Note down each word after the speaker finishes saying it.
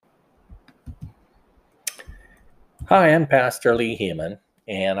Hi, I'm Pastor Lee Heeman,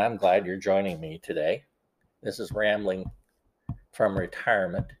 and I'm glad you're joining me today. This is Rambling from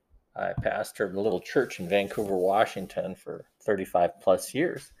Retirement. I pastored a little church in Vancouver, Washington for 35 plus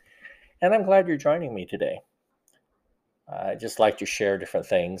years, and I'm glad you're joining me today. I just like to share different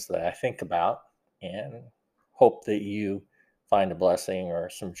things that I think about and hope that you find a blessing or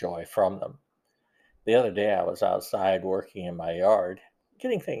some joy from them. The other day, I was outside working in my yard,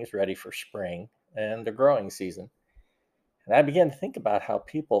 getting things ready for spring and the growing season. And I began to think about how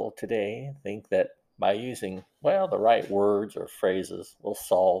people today think that by using, well, the right words or phrases will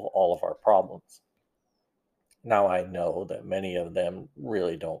solve all of our problems. Now I know that many of them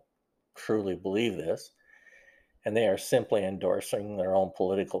really don't truly believe this, and they are simply endorsing their own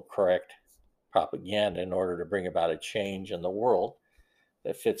political correct propaganda in order to bring about a change in the world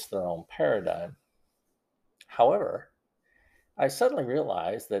that fits their own paradigm. However, I suddenly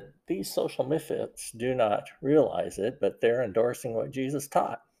realized that these social misfits do not realize it, but they're endorsing what Jesus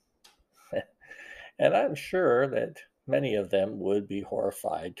taught. And I'm sure that many of them would be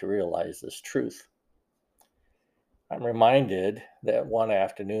horrified to realize this truth. I'm reminded that one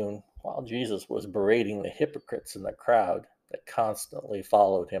afternoon, while Jesus was berating the hypocrites in the crowd that constantly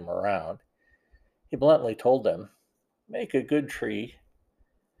followed him around, he bluntly told them, Make a good tree,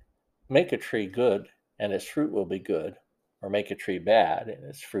 make a tree good, and its fruit will be good, or make a tree bad, and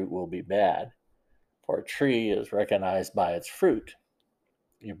its fruit will be bad. For a tree is recognized by its fruit,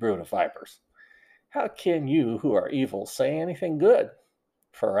 you brood of vipers. How can you who are evil say anything good?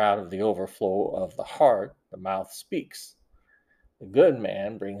 For out of the overflow of the heart, the mouth speaks. The good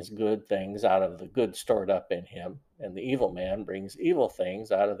man brings good things out of the good stored up in him, and the evil man brings evil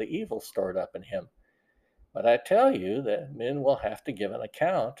things out of the evil stored up in him. But I tell you that men will have to give an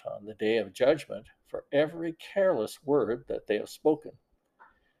account on the day of judgment for every careless word that they have spoken.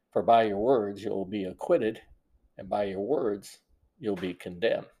 For by your words you'll be acquitted, and by your words you'll be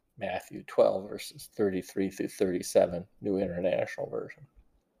condemned. Matthew 12, verses 33 through 37, New International Version.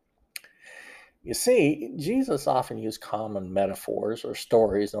 You see, Jesus often used common metaphors or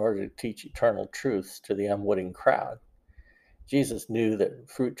stories in order to teach eternal truths to the unwitting crowd. Jesus knew that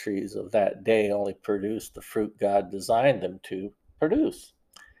fruit trees of that day only produced the fruit God designed them to produce.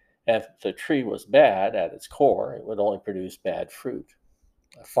 If the tree was bad at its core, it would only produce bad fruit.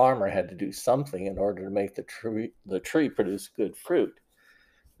 A farmer had to do something in order to make the tree produce good fruit.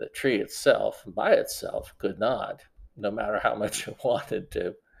 The tree itself, by itself, could not, no matter how much it wanted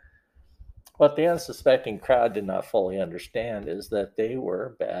to. What the unsuspecting crowd did not fully understand is that they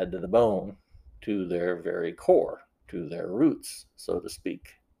were bad to the bone, to their very core, to their roots, so to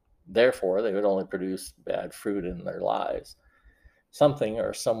speak. Therefore, they would only produce bad fruit in their lives. Something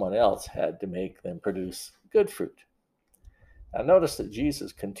or someone else had to make them produce good fruit. Now, notice that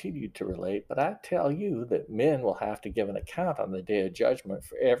Jesus continued to relate, but I tell you that men will have to give an account on the day of judgment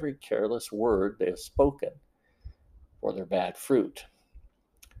for every careless word they have spoken for their bad fruit.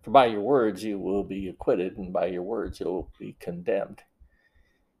 For by your words you will be acquitted, and by your words you will be condemned.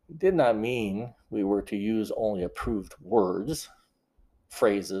 He did not mean we were to use only approved words,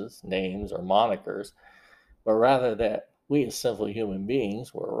 phrases, names, or monikers, but rather that we as sinful human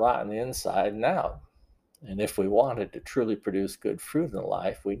beings were rotten inside and out. And if we wanted to truly produce good fruit in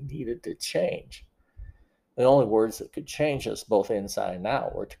life, we needed to change. The only words that could change us both inside and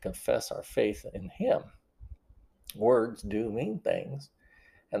out were to confess our faith in Him. Words do mean things,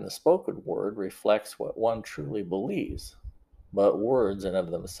 and the spoken word reflects what one truly believes. But words in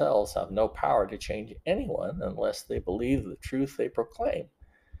of themselves have no power to change anyone unless they believe the truth they proclaim.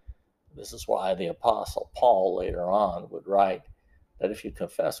 This is why the Apostle Paul later on would write that if you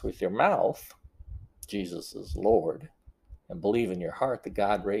confess with your mouth Jesus is Lord and believe in your heart that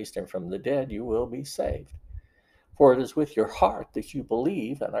God raised him from the dead, you will be saved. For it is with your heart that you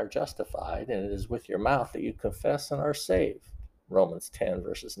believe and are justified, and it is with your mouth that you confess and are saved. Romans 10,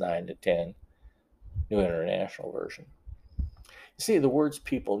 verses 9 to 10, New International Version. You see, the words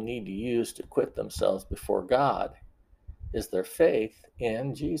people need to use to acquit themselves before God is their faith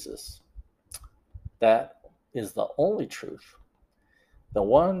in Jesus. That is the only truth. That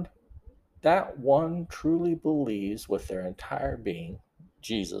one truly believes with their entire being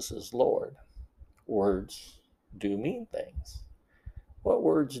Jesus is Lord. Words do mean things. What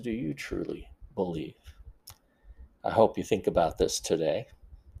words do you truly believe? I hope you think about this today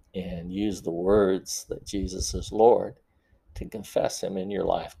and use the words that Jesus is Lord to confess him in your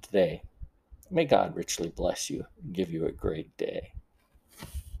life today. May God richly bless you and give you a great day.